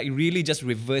really just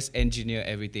reverse engineer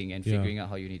everything and figuring out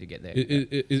how you need to get there.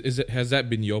 Has that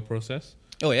been your process?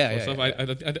 Oh yeah, Or stuff?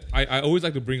 I always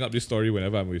like to bring up this story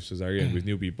whenever I'm with Cesare and with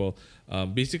new people.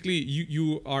 Basically,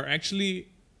 you are actually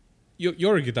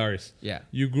you're a guitarist. Yeah.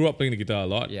 You grew up playing the guitar a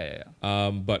lot. Yeah.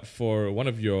 But for one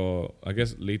of your, I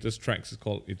guess, latest tracks, it's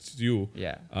called "It's You."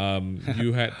 Yeah.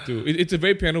 You had to. It's a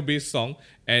very piano-based song,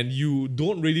 and you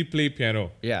don't really play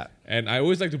piano. Yeah. And I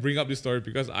always like to bring up this story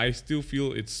because I still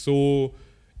feel it's so.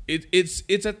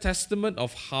 It's a testament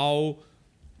of how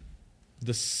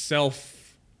the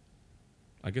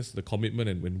I guess the commitment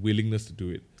and willingness to do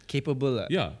it. Capable.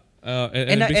 Yeah.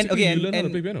 And basically you learn how to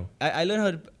play piano. I learned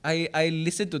how to, I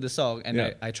listened to the song and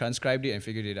Yeah. I transcribed it and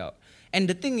figured it out. And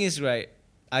the thing is, right,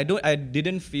 I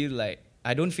don't feel like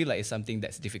it's something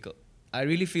that's difficult. I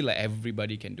really feel like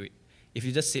everybody can do it. If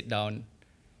you just sit down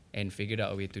and figure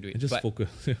out a way to do it. And just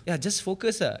focus. Yeah, just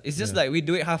focus. It's just like we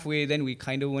do it halfway, then we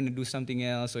kind of want to do something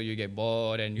else, or you get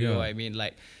bored, and you know what I mean?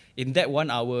 Like, in that 1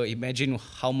 hour, imagine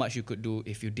how much you could do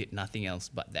if you did nothing else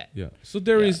but that. Yeah. So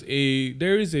there is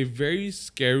a very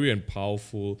scary and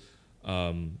powerful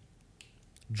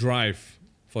drive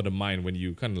for the mind when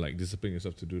you kind of like discipline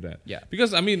yourself to do that. Yeah.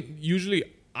 Because I mean, usually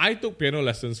I took piano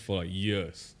lessons for like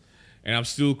years, and I'm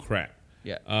still crap.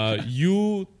 Yeah.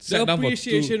 You sat The down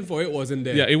appreciation for it wasn't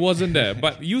there. Yeah, it wasn't there.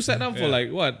 But you sat down for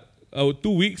like what? 2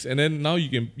 weeks, and then now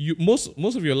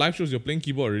most of your live shows you're playing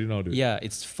keyboard already now, dude. Yeah,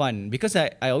 it's fun because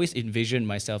I always envision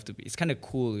myself to be. It's kind of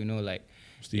cool, you know, like.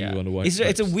 Stevie on the white It's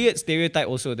a stripes. weird stereotype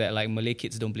also that like Malay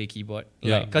kids don't play keyboard.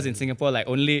 Yeah. Because in Singapore, like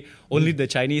only the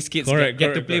Chinese kids Correct, get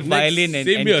to correct, play correct. violin and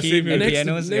Same here. key and Next,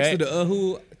 pianos, next right? to the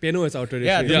Erhu, piano is our tradition.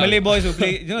 Yeah, the Yeah. Malay boys who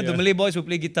play, the Yeah. Malay boys who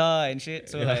play guitar and shit.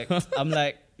 So like, I'm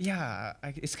like,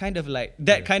 it's kind of like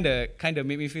that. Kind of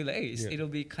made me feel like, hey, it'll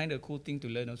be kind of a cool thing to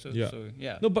learn also. Yeah. So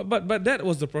yeah. No, but that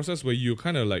was the process where you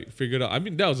kind of like figured out. I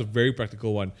mean, that was a very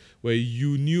practical one where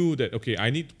you knew that okay, I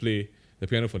need to play the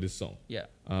piano for this song. Yeah.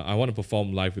 I want to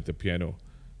perform live with the piano.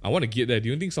 I want to get there. The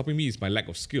only thing stopping me is my lack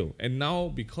of skill. And now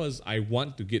because I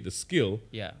want to get the skill,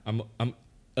 Yeah. I'm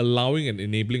allowing and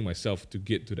enabling myself to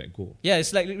get to that goal. Yeah,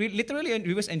 it's like literally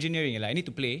reverse engineering. Like, I need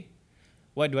to play.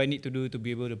 What do I need to do to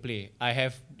be able to play?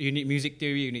 You need music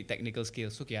theory, you need technical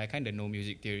skills. Okay, I kind of know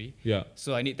music theory. Yeah.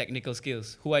 So I need technical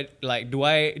skills. Do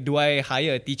I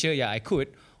hire a teacher? Yeah, I could.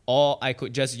 Or I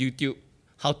could just YouTube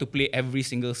how to play every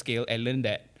single scale and learn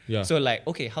that. Yeah. So like,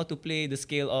 okay, how to play the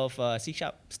scale of C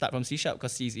sharp. Start from C sharp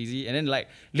because C is easy. And then like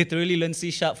literally learn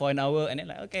C sharp for an hour. And then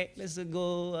like, okay, let's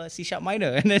go C sharp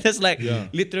minor. And then just like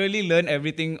literally learn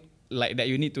everything like that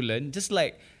you need to learn.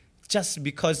 Just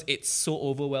because it's so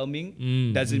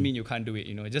overwhelming doesn't mean you can't do it,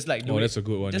 you know. Just like do it. That's a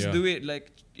good one. Just do it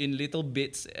like in little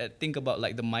bits. Think about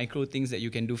like the micro things that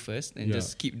you can do first, and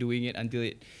just keep doing it until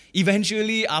it.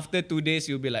 Eventually, after 2 days,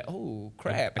 you'll be like, "Oh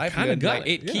crap! I I've kinda learned got like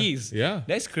it. 8 keys. Yeah.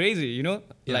 That's crazy, you know."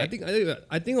 Yeah, Like,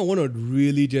 I think I want to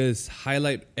really just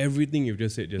highlight everything you've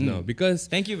just said just now because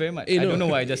thank you very much. You I know, don't know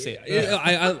what I just said.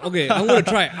 Okay, I'm gonna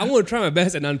try. I'm gonna try my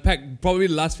best and unpack probably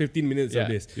the last 15 minutes of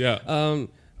this. Yeah.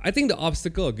 I think the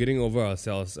obstacle of getting over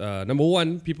ourselves. Number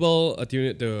one, people attune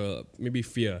it to maybe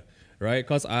fear, right?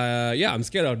 Because I'm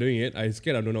scared of doing it. I'm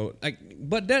scared I don't know.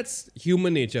 But that's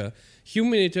human nature.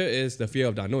 Human nature is the fear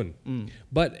of the unknown.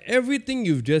 But everything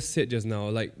you've just said just now,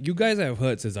 like you guys have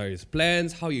heard Cesare's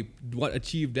plans, how you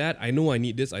achieve that. I know I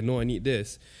need this. I know I need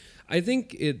this. I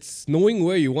think it's knowing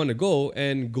where you want to go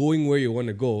and going where you want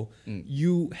to go.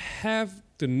 You have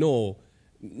to know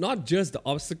not just the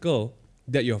obstacle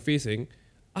that you're facing.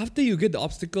 After you get the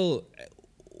obstacle,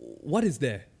 what is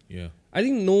there? Yeah. I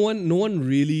think no one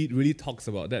really talks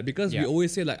about that because we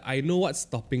always say like, I know what's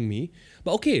stopping me.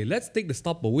 But okay, let's take the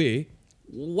stop away.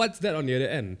 What's that on the other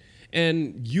end?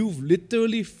 And you've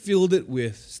literally filled it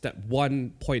with step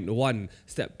 1.1,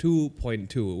 step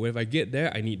 2.2. Where if I get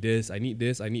there, I need this, I need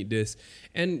this, I need this.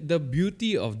 And the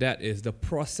beauty of that is the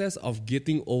process of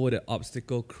getting over the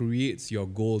obstacle creates your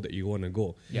goal that you want to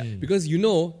go. Yeah. Because you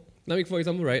know, like for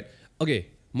example, right? Okay,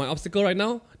 my obstacle right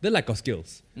now, the lack of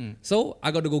skills. So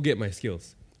I got to go get my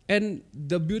skills. And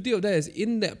the beauty of that is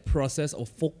in that process of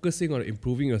focusing on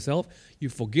improving yourself, you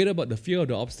forget about the fear of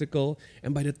the obstacle.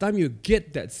 And by the time you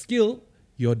get that skill,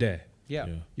 you're there. Yeah.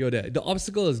 You're there. The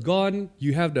obstacle is gone.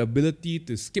 You have the ability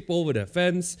to skip over the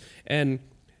fence. And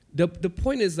the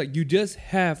point is like you just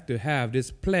have to have this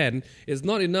plan. It's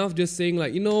not enough just saying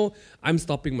like, I'm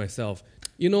stopping myself.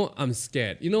 I'm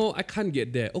scared. I can't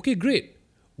get there. Okay, great.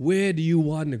 Where do you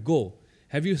want to go?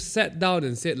 Have you sat down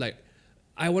and said like,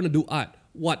 I want to do art.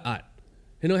 What art?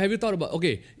 Have you thought about,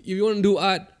 okay, if you want to do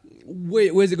art,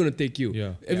 where's it going to take you?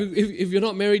 Yeah. If you're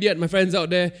not married yet, my friends out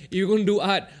there, if you're going to do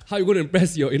art, how are you going to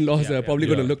impress your in-laws that are probably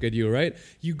going to look at you, right?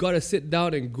 You got to sit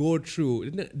down and go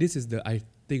through. This is I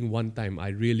think one time I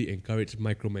really encourage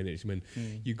micromanagement.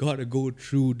 You got to go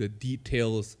through the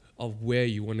details of where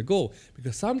you want to go.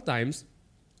 Because sometimes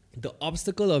the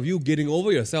obstacle of you getting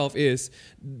over yourself is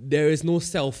there is no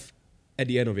self at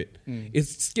the end of it.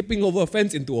 It's skipping over a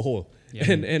fence into a hole. Yeah.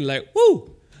 And like,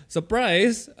 whoo!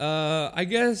 Surprise, I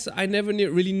guess I never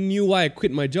really knew why I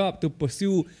quit my job to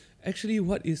pursue. Actually,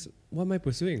 what am I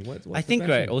pursuing? What's I think,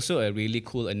 right, also a really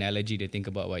cool analogy to think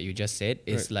about what you just said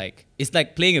is it's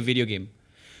like playing a video game.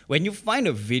 When you find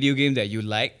a video game that you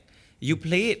like, you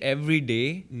play it every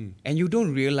day and you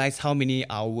don't realize how many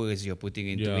hours you're putting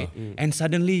into it. And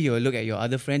suddenly you look at your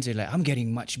other friends and you're like, I'm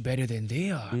getting much better than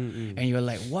they are. And you're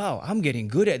like, wow, I'm getting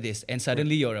good at this. And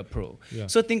suddenly you're a pro. Yeah.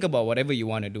 So think about whatever you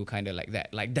want to do kind of like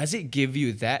that. Like, does it give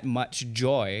you that much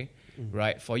joy,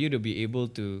 right, for you to be able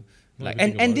to like,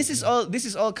 and this is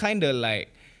all kind of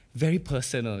like very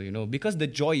personal, because the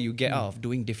joy you get out of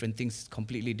doing different things is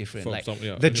completely different.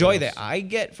 The joy that I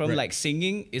get from like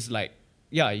singing is like,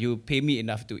 yeah, you pay me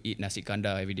enough to eat nasi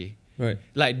kandar every day. Right.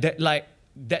 Like that. Like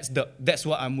that's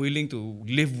what I'm willing to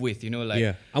live with.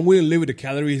 Yeah, I'm willing to live with the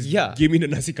calories. Yeah. Give me the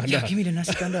nasi kandar. Yeah, give me the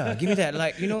nasi kandar. Give me that.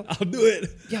 Like I'll do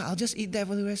it. Yeah, I'll just eat that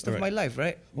for the rest of my life.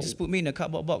 Right. Just put me in a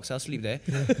cardboard box. I'll sleep there.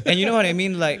 And you know what I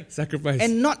mean? Like sacrifice.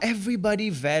 And not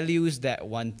everybody values that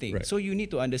one thing. Right. So you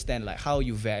need to understand like how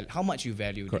much you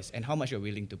value this and how much you're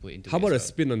willing to put into it. How about a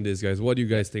spin on this, guys? What do you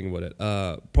guys think about it?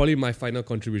 Probably my final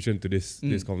contribution to this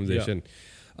conversation.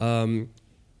 Yeah.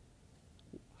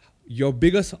 Your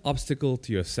biggest obstacle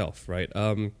to yourself, right?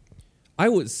 I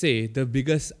would say the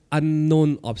biggest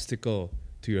unknown obstacle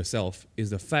to yourself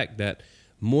is the fact that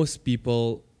most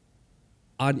people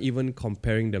aren't even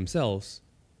comparing themselves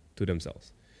to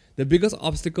themselves. The biggest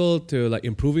obstacle to like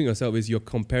improving yourself is you're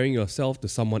comparing yourself to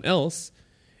someone else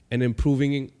and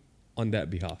improving on that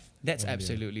behalf. That's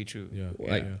absolutely true.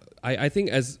 Yeah. I think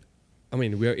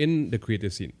we're in the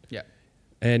creative scene. Yeah.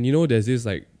 And there's this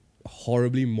like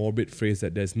horribly morbid phrase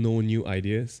that there's no new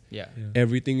ideas. Yeah.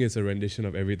 Everything is a rendition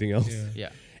of everything else. Yeah.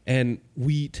 And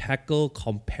we tackle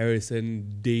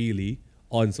comparison daily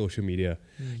on social media.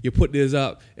 You put this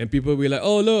up and people will be like,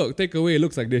 oh, look, take away, it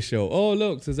looks like this show. Oh,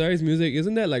 look, Cesari's music,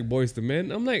 isn't that like Boys to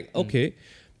Men? I'm like, okay.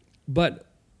 But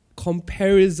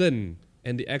comparison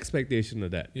and the expectation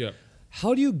of that. Yeah.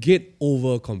 How do you get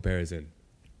over comparison?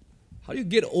 How do you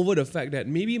get over the fact that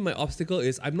maybe my obstacle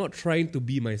is I'm not trying to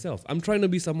be myself. I'm trying to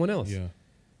be someone else.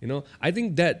 Yeah. I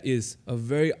think that is a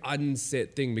very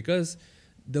unsaid thing because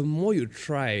the more you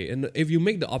try, and if you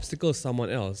make the obstacle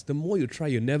someone else, the more you try,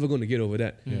 you're never going to get over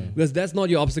that. Because that's not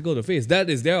your obstacle to face.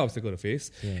 That is their obstacle to face.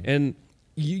 Yeah. And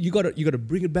you gotta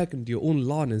bring it back into your own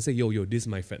lawn and say, yo, this is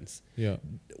my fence. Yeah.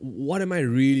 What am I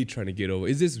really trying to get over?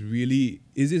 Is this really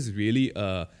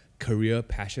a career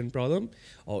passion problem,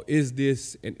 or is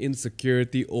this an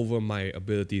insecurity over my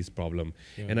abilities problem?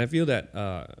 And I feel that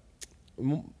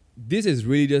this is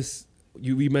really just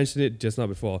we mentioned it just now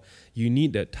before. You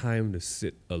need that time to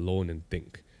sit alone and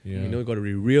think. You got to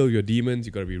be real with your demons.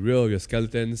 You got to be real with your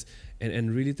skeletons,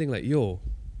 and really think like, yo,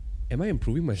 am I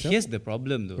improving myself? Here's the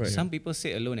problem though. Some people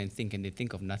sit alone and think, and they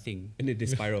think of nothing. And they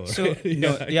spiral. So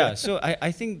So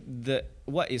I think that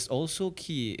what is also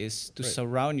key is to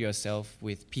surround yourself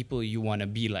with people you want to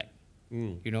be like.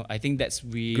 I think that's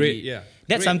really great. Yeah,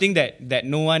 that's something that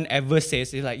no one ever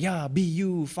says. It's like, be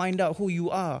you, find out who you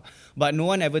are. But no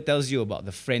one ever tells you about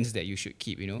the friends that you should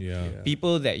keep.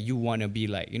 People that you want to be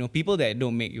like. People that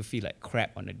don't make you feel like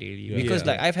crap on a daily. Because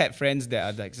like I've had friends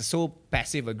that are like so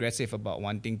passive aggressive about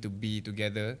wanting to be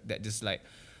together that just like,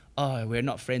 oh, we're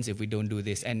not friends if we don't do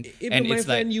this. And even my it's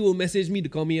friend, like, you will message me to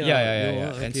call me out.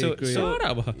 Yeah. Okay, and so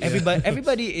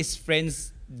everybody is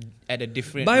friends at a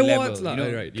different by level. what?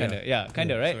 Right.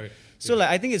 Kind of, right? Sorry. So like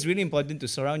I think it's really important to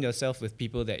surround yourself with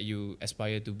people that you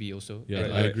aspire to be also. Yeah,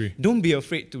 and, I agree. Don't be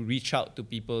afraid to reach out to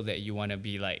people that you want to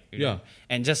be like. You know?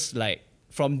 And just like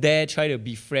from there, try to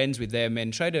be friends with them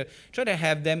and try to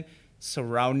have them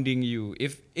surrounding you.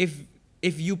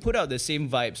 If you put out the same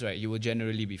vibes, right, you will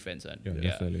generally be friends. Yeah,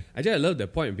 definitely. Actually, I love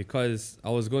that point because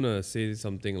I was gonna say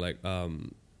something like,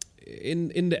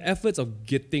 in the efforts of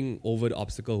getting over the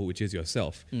obstacle, which is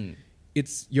yourself,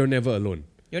 you're never alone.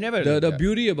 You're never The alone.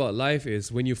 beauty about life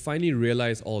is when you finally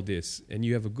realize all this and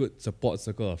you have a good support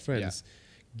circle of friends,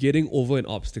 getting over an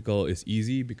obstacle is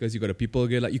easy because you got the people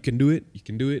get like, you can do it.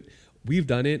 We've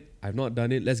done it. I've not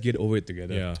done it. Let's get over it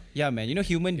together. Yeah. Yeah, man. You know,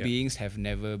 human beings have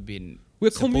never been We're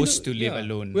supposed to live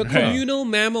alone. We're right? communal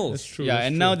mammals. That's true. Yeah, that's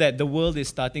and true. now that the world is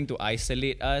starting to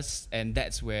isolate us, and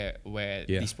that's where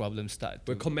Yeah. these problems start.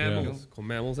 We're to- co-mammals.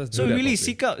 Co-mammals. Let's So do that really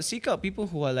properly. seek out people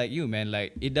who are like you, man.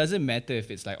 Like it doesn't matter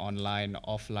if it's like online,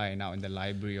 offline, out in the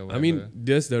library or whatever. I mean,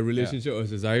 there's the relationship of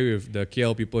Cesare with the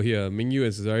KL people here. Mingyu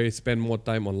and Cesare spend more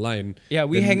time online. yeah,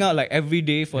 we than- hang out like every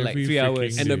day for like Every 3 hours,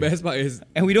 freaking And the best part is,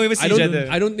 and we don't even see each other.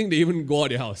 I don't think they even go out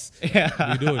their house. yeah.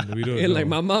 we don't. And no. like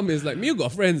my mom is like, Mingyu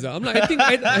got friends. I'm like, I think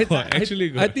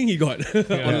Actually I got. think he got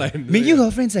online. Mingyu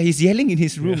got friends. He's yelling in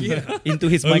his room into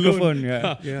his Alone. microphone.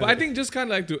 Yeah. Yeah. But I think just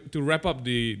kind of like to wrap up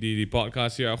the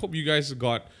podcast here, I hope you guys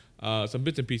got some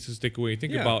bits and pieces to take away.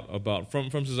 Think Yeah. about from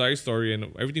Cesare's story and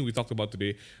everything we talked about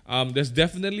today. There's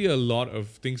definitely a lot of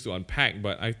things to unpack,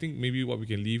 but I think maybe what we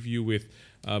can leave you with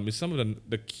is some of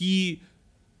the key,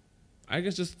 I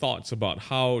guess, just thoughts about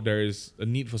how there is a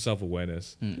need for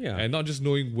self-awareness. Yeah. And not just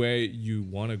knowing where you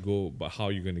want to go, but how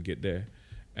you're going to get there.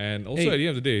 And also Hey. at the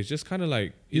end of the day, it's just kind of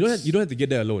like You don't it's- have to get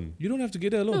there alone. you don't have to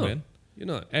get there alone, No. man. You're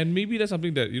not. And maybe that's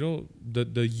something that,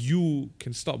 the you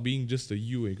can stop being just a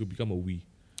you and it could become a we.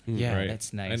 Yeah, right?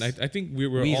 that's nice. And I think we're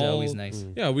We's are all always nice.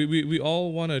 Yeah, we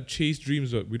all want to chase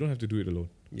dreams, but we don't have to do it alone.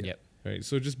 Yeah. Yep. Right?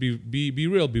 So just be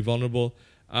real, be vulnerable.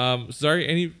 Sorry,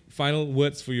 any final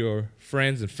words for your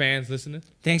friends and fans listening?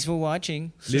 Thanks for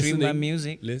watching. Stream Listening. my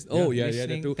music. Oh yeah, that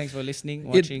Listening. too. Thanks for listening, It-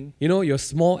 watching. your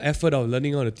small effort of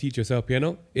learning how to teach yourself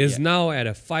piano is Yeah. now at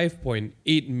a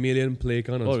 5.8 million play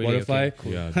count on Oh, really? Spotify. Okay,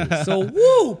 cool. Yeah, dude. So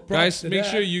woo, props Guys, to make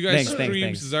that. sure you guys Thanks, stream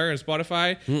thanks. Cesare on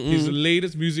Spotify. His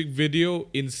latest music video,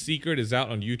 In Secret, is out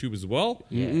on YouTube as well.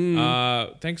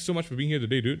 Thanks so much for being here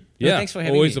today, dude. No, Yeah. thanks for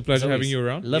having me. Always a pleasure As having always. you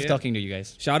around. Love Yeah. talking to you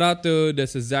guys. Shout out to the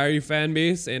Cesare fan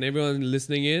base and everyone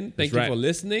listening in. Thank That's you right. for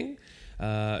listening.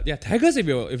 Tag us if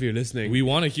you're listening. We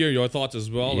want to hear your thoughts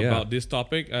as well Yeah. about this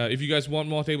topic. If you guys want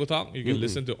more Table Talk, you can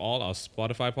listen to all our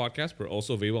Spotify podcasts. We're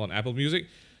also available on Apple Music.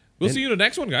 We'll And- see you in the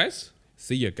next one, guys.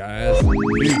 See you guys.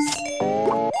 Peace.